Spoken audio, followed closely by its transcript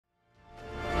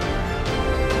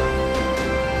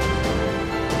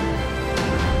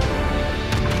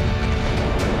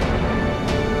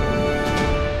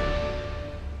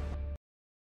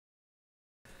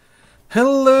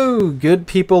Hello, good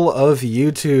people of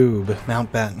YouTube.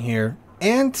 Mountbatten here,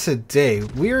 and today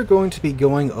we are going to be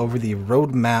going over the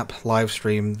roadmap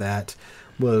livestream that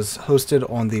was hosted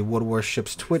on the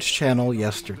Warships Twitch channel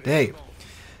yesterday.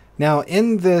 Now,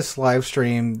 in this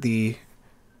livestream, the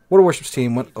Warships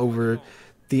team went over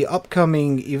the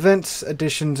upcoming events,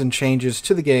 additions, and changes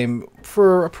to the game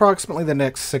for approximately the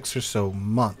next 6 or so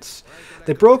months.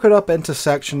 They broke it up into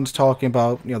sections talking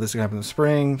about, this is going to happen in the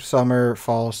spring, summer,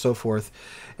 fall, so forth,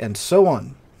 and so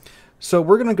on. So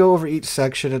we're going to go over each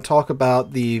section and talk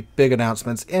about the big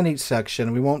announcements in each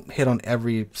section. We won't hit on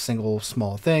every single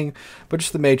small thing, but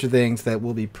just the major things that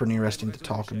will be pretty interesting to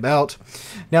talk about.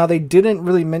 Now, they didn't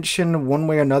really mention one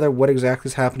way or another what exactly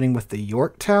is happening with the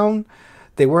Yorktown.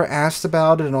 They were asked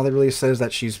about it, and all they really said is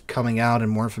that she's coming out and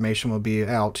more information will be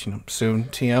out, soon,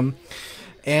 TM.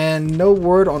 And no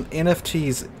word on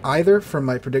NFTs either from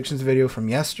my predictions video from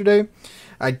yesterday.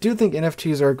 I do think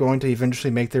NFTs are going to eventually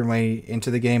make their way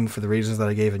into the game for the reasons that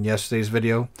I gave in yesterday's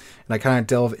video. And I kind of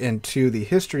delve into the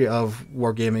history of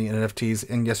wargaming and NFTs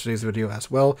in yesterday's video as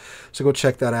well. So go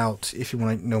check that out if you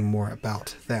want to know more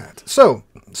about that. So,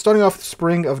 starting off with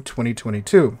spring of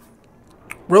 2022.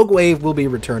 Rogue Wave will be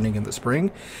returning in the spring.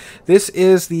 This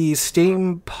is the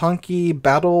steampunky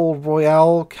battle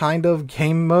royale kind of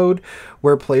game mode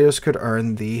where players could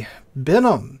earn the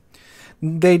Venom.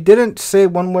 They didn't say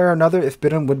one way or another if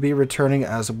Venom would be returning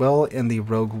as well in the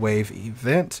Rogue Wave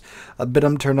event.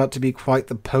 Venom turned out to be quite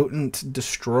the potent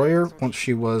destroyer once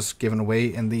she was given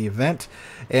away in the event,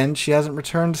 and she hasn't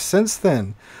returned since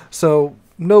then. So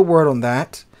no word on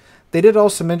that. They did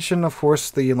also mention, of course,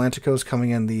 the Atlanticos coming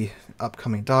in the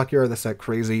upcoming dockyard. That's that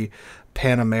crazy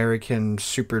Pan-American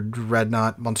super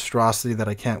dreadnought monstrosity that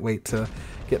I can't wait to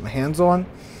get my hands on.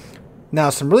 Now,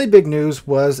 some really big news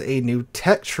was a new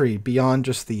tech tree beyond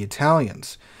just the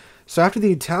Italians. So after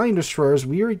the Italian destroyers,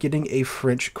 we are getting a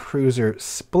French cruiser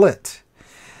split.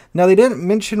 Now, they didn't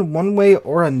mention one way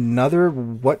or another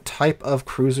what type of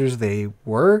cruisers they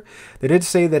were. They did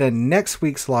say that in next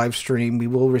week's live stream, we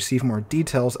will receive more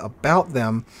details about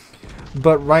them.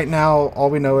 But right now, all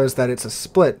we know is that it's a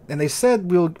split. And they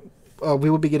said we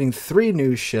will be getting 3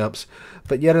 new ships,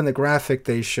 but yet in the graphic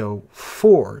they show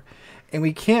 4. And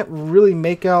we can't really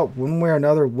make out one way or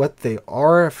another what they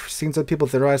are. It seems like people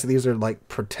theorize that these are like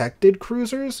protected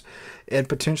cruisers and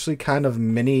potentially kind of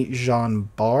mini Jean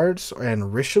Bards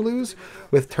and Richelieus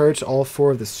with turrets all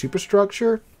 4 of the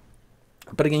superstructure.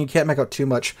 But again, you can't make out too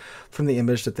much from the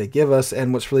image that they give us.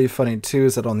 And what's really funny too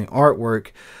is that on the artwork,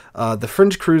 the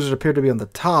French cruisers appear to be on the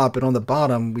top, and on the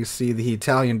bottom we see the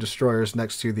Italian destroyers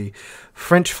next to the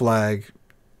French flag.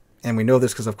 And we know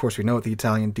this because, of course, we know what the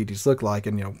Italian DDs look like.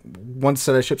 And, one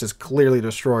set of ships is clearly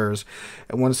destroyers,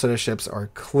 and one set of ships are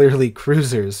clearly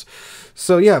cruisers.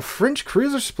 So, yeah, French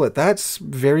cruiser split. That's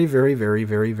very, very, very,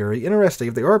 very, very interesting.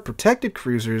 If they are protected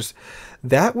cruisers,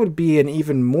 that would be an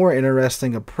even more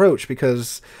interesting approach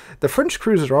because the French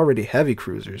cruisers are already heavy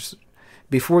cruisers.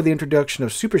 Before the introduction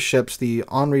of super ships, the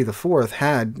Henri IV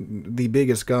had the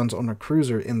biggest guns on a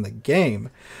cruiser in the game.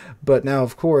 But now,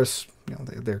 of course,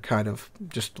 they're kind of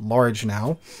just large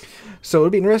now. So it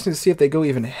would be interesting to see if they go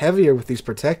even heavier with these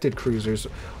protected cruisers,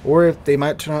 or if they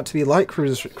might turn out to be light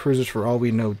cruisers for all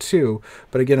we know too.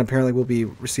 But again, apparently we'll be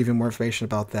receiving more information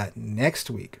about that next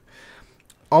week.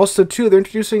 Also, too, they're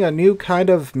introducing a new kind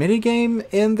of mini-game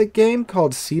in the game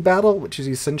called Sea Battle, which is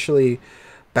essentially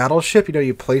Battleship.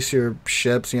 You place your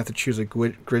ships and you have to choose a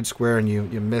grid square and you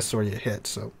miss or you hit.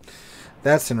 So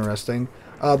that's interesting.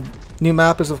 New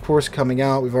map is, of course, coming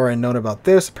out. We've already known about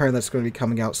this. Apparently that's going to be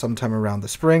coming out sometime around the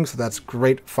spring, so that's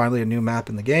great. Finally, a new map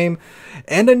in the game.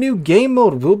 And a new game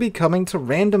mode will be coming to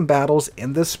random battles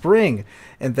in the spring,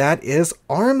 and that is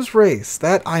Arms Race.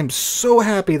 That I'm so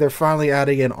happy they're finally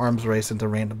adding in Arms Race into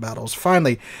random battles.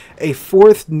 Finally, a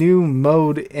 4th new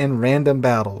mode in random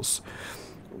battles.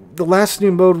 The last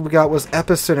new mode we got was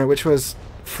Epicenter, which was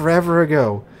forever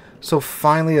ago. So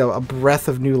finally a breath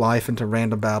of new life into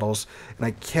random battles, and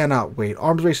I cannot wait.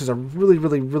 Arms Race is a really,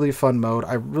 really, really fun mode.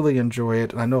 I really enjoy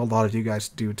it, and I know a lot of you guys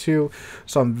do too,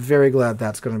 so I'm very glad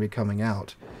that's going to be coming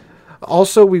out.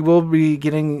 Also, we will be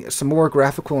getting some more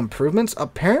graphical improvements,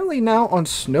 apparently now on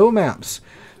snow maps.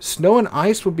 Snow and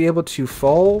ice will be able to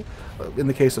fall, in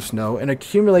the case of snow, and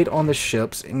accumulate on the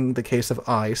ships, in the case of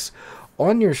ice,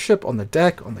 on your ship, on the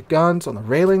deck, on the guns, on the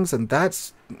railings, and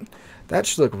that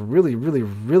should look really, really,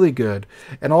 really good.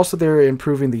 And also they're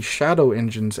improving the shadow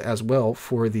engines as well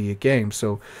for the game.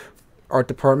 So art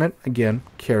department, again,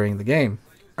 carrying the game.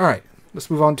 Alright, let's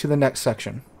move on to the next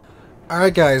section.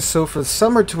 Alright guys, so for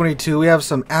summer 22 we have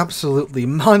some absolutely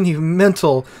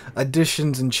monumental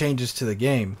additions and changes to the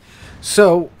game.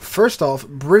 So, first off,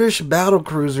 British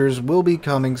Battlecruisers will be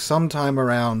coming sometime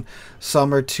around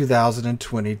summer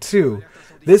 2022.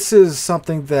 This is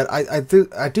something that I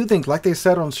do think, like they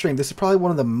said on stream, this is probably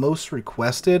one of the most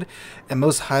requested and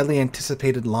most highly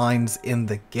anticipated lines in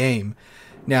the game.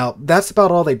 Now, that's about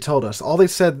all they told us. All they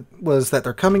said was that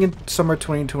they're coming in summer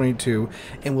 2022,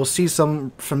 and we'll see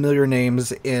some familiar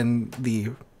names in the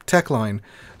tech line.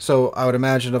 So I would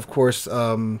imagine, of course,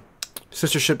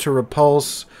 sister ship to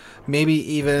Repulse, maybe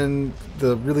even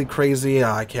the really crazy,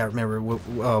 I can't remember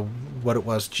what it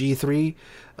was, G3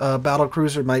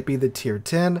 Battlecruiser might be the tier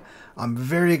 10. I'm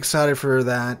very excited for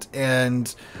that,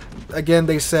 and again,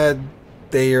 they said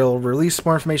they'll release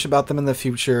more information about them in the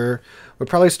future. We'll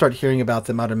probably start hearing about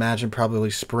them, I'd imagine, probably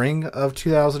spring of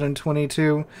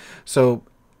 2022. So,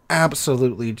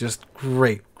 absolutely just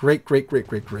great. Great.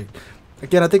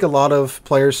 Again, I think a lot of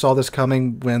players saw this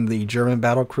coming when the German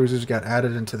battlecruisers got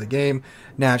added into the game.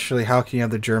 Naturally, how can you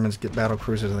have the Germans get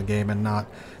battlecruisers in the game and not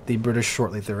the British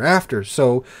shortly thereafter?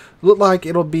 So, look like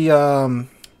it'll be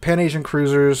Pan-Asian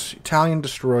cruisers, Italian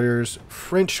destroyers,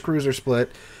 French cruiser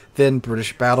split, then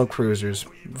British battlecruisers.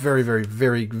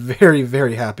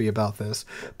 Very happy about this.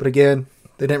 But again,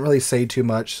 they didn't really say too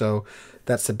much, so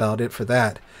that's about it for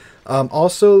that.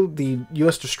 Also, the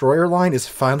U.S. destroyer line is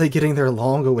finally getting their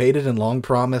long-awaited and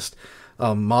long-promised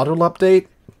model update.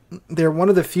 They're one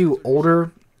of the few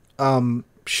older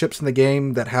ships in the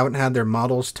game that haven't had their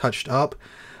models touched up.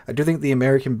 I do think the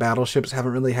American battleships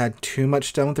haven't really had too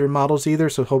much done with their models either,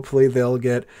 so hopefully they'll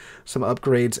get some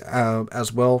upgrades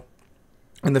as well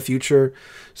in the future.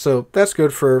 So that's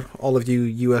good for all of you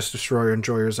U.S. destroyer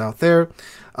enjoyers out there.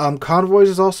 Convoys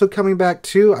is also coming back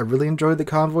too. I really enjoyed the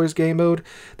Convoys game mode.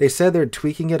 They said they're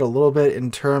tweaking it a little bit in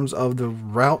terms of the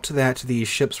route that these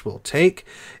ships will take,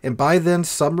 and by then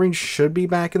submarines should be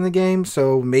back in the game,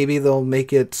 so maybe they'll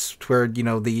make it to where, you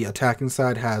know, the attacking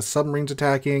side has submarines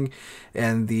attacking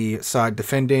and the side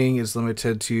defending is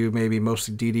limited to maybe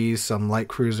mostly DDs, some light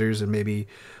cruisers, and maybe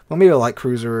a light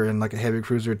cruiser and like a heavy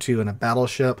cruiser too, and a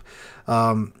battleship.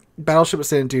 Battleships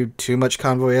didn't do too much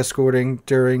convoy escorting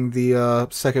during the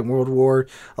Second World War.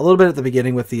 A little bit at the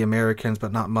beginning with the Americans,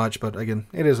 but not much. But again,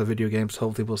 it is a video game, so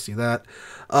hopefully we'll see that.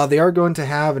 They are going to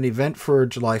have an event for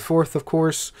July 4th, of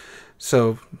course.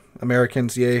 So,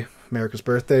 Americans, yay, America's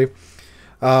birthday.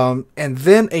 And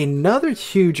then another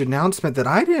huge announcement that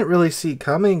I didn't really see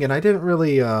coming, and I didn't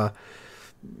really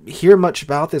hear much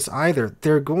about this either.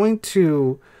 They're going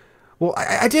to... Well,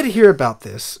 I did hear about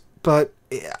this, but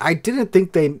I didn't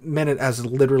think they meant it as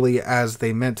literally as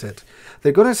they meant it.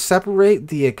 They're going to separate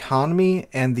the economy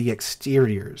and the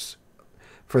exteriors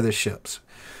for the ships.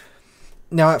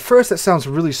 Now, at first, that sounds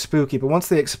really spooky, but once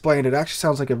they explain it, actually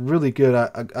sounds like a really good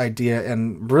idea,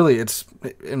 and really, it's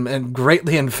and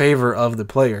greatly in favor of the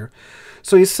player.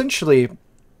 So, essentially,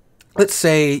 let's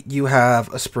say you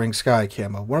have a Spring Sky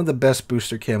camo, one of the best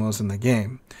booster camos in the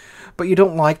game. But you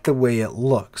don't like the way it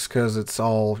looks because it's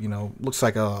all, you know, looks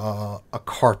like a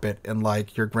carpet in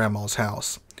like your grandma's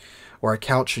house or a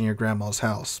couch in your grandma's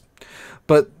house.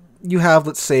 But you have,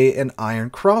 let's say, an Iron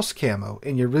Cross camo,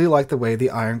 and you really like the way the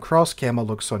Iron Cross camo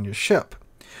looks on your ship.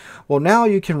 Well, now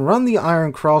you can run the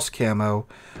Iron Cross camo,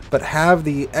 but have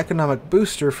the economic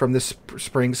booster from this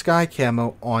Spring Sky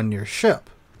camo on your ship.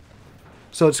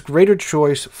 So it's greater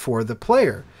choice for the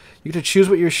player. You get to choose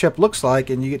what your ship looks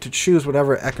like, and you get to choose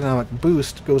whatever economic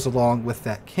boost goes along with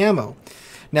that camo.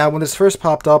 Now, when this first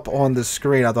popped up on the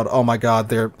screen, I thought, oh my god,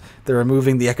 they're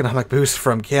removing the economic boost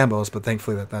from camos, but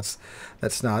thankfully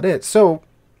that's not it. So,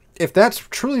 if that's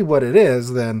truly what it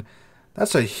is, then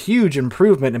that's a huge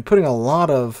improvement in putting a lot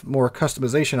of more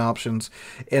customization options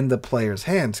in the player's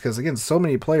hands. Because again, so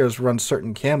many players run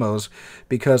certain camos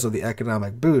because of the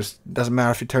economic boost. Doesn't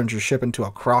matter if you turn your ship into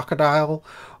a crocodile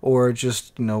or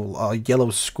just, you know, a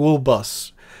yellow school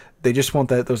bus. They just want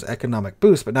those economic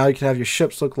boosts. But now you can have your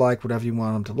ships look like whatever you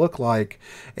want them to look like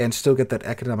and still get that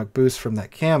economic boost from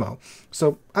that camo.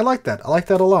 So I like that. I like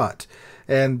that a lot.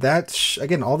 And that's,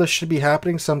 again, all this should be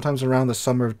happening sometimes around the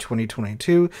summer of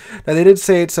 2022. Now, they did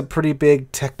say it's a pretty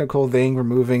big technical thing,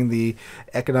 removing the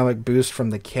economic boost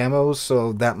from the camos,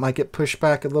 so that might get pushed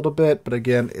back a little bit. But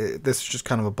again, this is just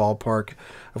kind of a ballpark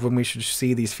of when we should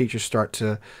see these features start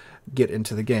to get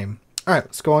into the game. All right,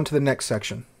 let's go on to the next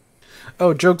section.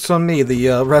 Oh, joke's on me.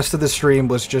 The rest of the stream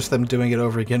was just them doing it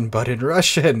over again, but in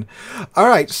Russian.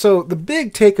 Alright, so the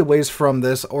big takeaways from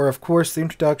this are, of course, the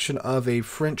introduction of a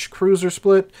French cruiser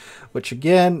split, which,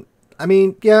 again, I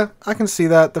mean, yeah, I can see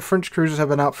that. The French cruisers have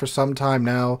been out for some time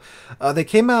now. They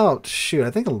came out, shoot,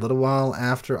 I think a little while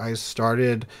after I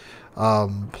started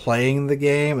playing the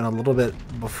game and a little bit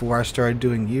before I started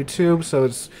doing YouTube. So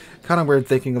it's kind of weird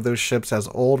thinking of those ships as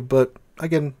old. But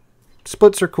again,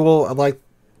 splits are cool. I like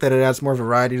that it adds more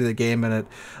variety to the game and it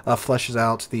fleshes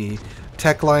out the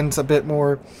tech lines a bit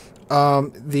more.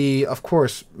 Of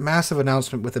course, massive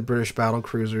announcement with the British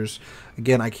Battlecruisers.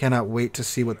 Again, I cannot wait to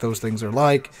see what those things are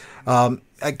like.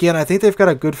 Again, I think they've got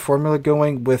a good formula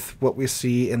going with what we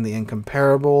see in the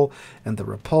Incomparable and the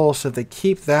Repulse. If they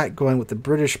keep that going with the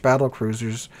British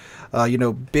Battlecruisers, you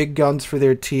know, big guns for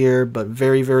their tier, but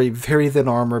very, very, very thin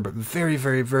armor, but very,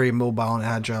 very, very mobile and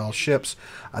agile ships,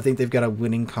 I think they've got a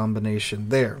winning combination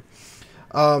there.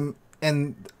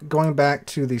 And going back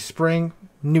to the spring,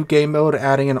 new game mode,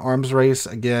 adding an arms race.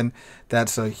 Again,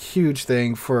 that's a huge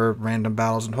thing for random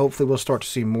battles, and hopefully we'll start to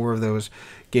see more of those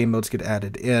game modes get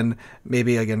added in.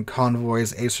 Maybe, again,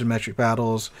 convoys, asymmetric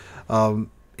battles.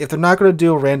 If they're not going to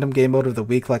do a random game mode of the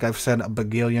week, like I've said a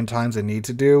bagillion times they need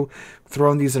to do,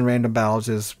 throwing these in random battles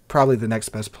is probably the next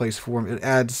best place for them. It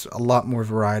adds a lot more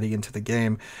variety into the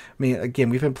game. I mean, again,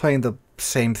 we've been playing the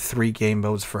same 3 game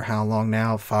modes for how long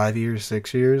now? 5 years,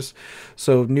 6 years?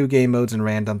 So new game modes and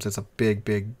randoms is a big,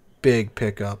 big, big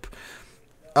pickup.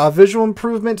 Visual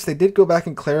improvements, they did go back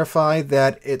and clarify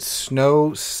that it's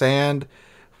snow, sand,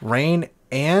 rain,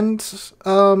 and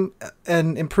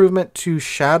an improvement to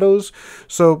shadows.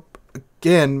 So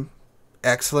again,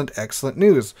 excellent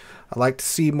news. I like to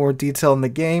see more detail in the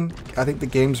game. I think the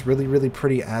game's really, really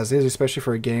pretty as is, especially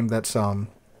for a game that's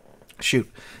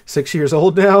shoot, 6 years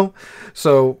old now.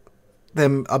 So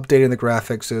them updating the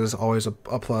graphics is always a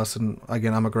plus. And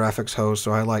again, I'm a graphics host,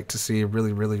 so I like to see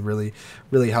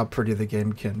really how pretty the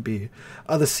game can be.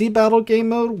 The Sea Battle game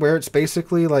mode, where it's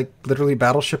basically like literally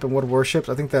Battleship and World Warships,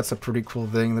 I think that's a pretty cool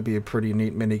thing. That'd be a pretty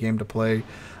neat mini game to play.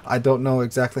 I don't know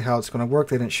exactly how it's going to work.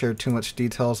 They didn't share too much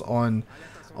details on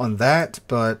that,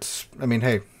 but I mean,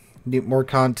 hey, more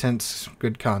content,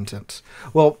 good content.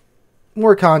 Well,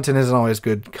 more content isn't always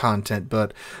good content,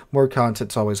 but more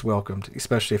content's always welcomed,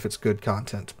 especially if it's good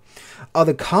content.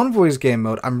 The Convoys game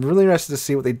mode, I'm really interested to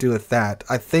see what they do with that.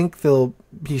 I think they'll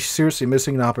be seriously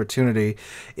missing an opportunity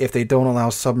if they don't allow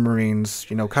submarines,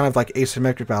 you know, kind of like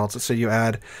asymmetric battles. Let's say you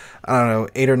add, I don't know,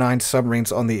 8 or 9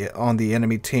 submarines on the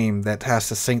enemy team that has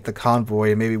to sink the convoy,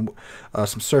 and maybe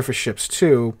some surface ships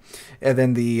too. And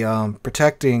then the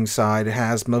protecting side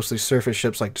has mostly surface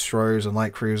ships like destroyers and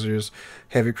light cruisers,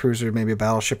 heavy cruiser, maybe a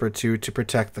battleship or 2 to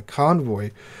protect the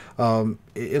convoy.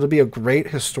 It'll be a great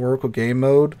historical game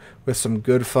mode with some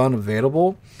good fun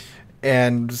available.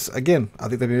 And again, I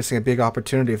think they'll be missing a big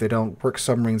opportunity if they don't work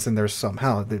submarines in there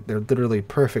somehow. They're literally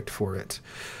perfect for it.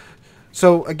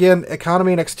 So again,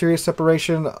 economy and exterior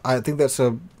separation, I think that's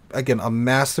a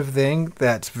massive thing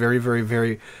that's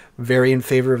very in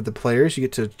favor of the players. You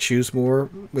get to choose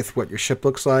more with what your ship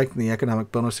looks like and the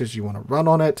economic bonuses you want to run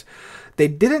on it. They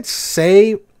didn't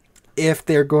say if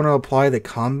they're going to apply the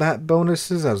combat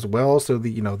bonuses as well, so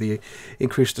the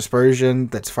increased dispersion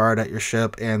that's fired at your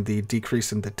ship and the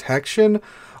decrease in detection,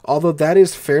 although that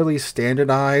is fairly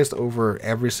standardized over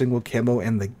every single camo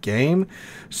in the game,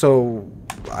 so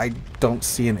I don't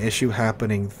see an issue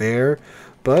happening there.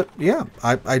 But yeah,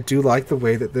 I do like the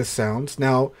way that this sounds.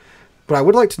 Now, what I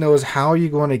would like to know is how are you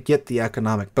going to get the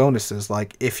economic bonuses?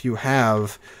 Like if you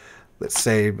have, let's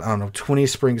say, I don't know, 20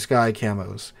 Spring Sky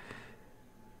camos,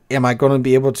 am I going to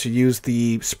be able to use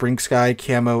the Spring Sky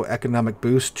camo economic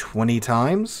boost 20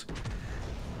 times?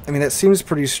 I mean, that seems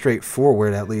pretty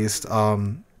straightforward, at least.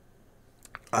 Again,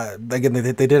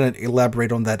 they didn't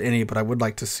elaborate on that any, but I would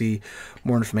like to see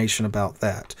more information about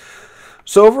that.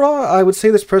 So overall, I would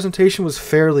say this presentation was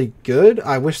fairly good.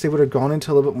 I wish they would have gone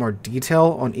into a little bit more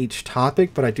detail on each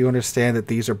topic, but I do understand that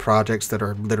these are projects that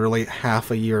are literally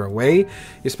half a year away,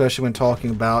 especially when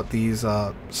talking about these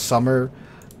summer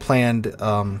planned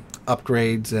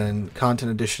upgrades and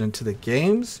content addition to the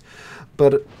games.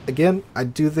 But again, I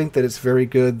do think that it's very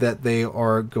good that they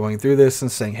are going through this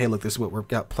and saying, hey, look, this is what we've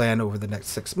got planned over the next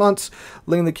 6 months,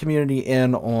 letting the community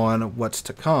in on what's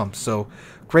to come. So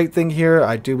great thing here.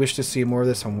 I do wish to see more of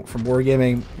this from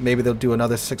Wargaming. Maybe they'll do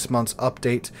another 6 months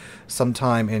update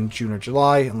sometime in June or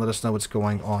July and let us know what's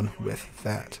going on with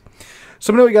that.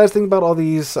 So let me know what you guys think about all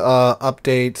these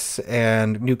updates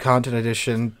and new content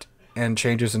addition and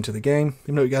changes into the game. Let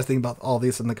me know what you guys think about all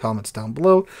these in the comments down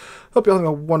below. Hope you all have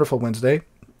a wonderful Wednesday.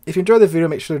 If you enjoyed the video,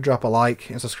 make sure to drop a like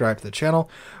and subscribe to the channel.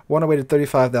 We're on our way to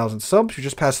 35,000 subs. We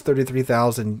just passed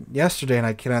 33,000 yesterday, and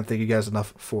I cannot thank you guys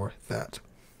enough for that.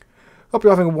 Hope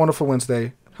you're having a wonderful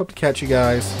Wednesday. Hope to catch you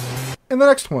guys in the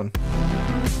next one.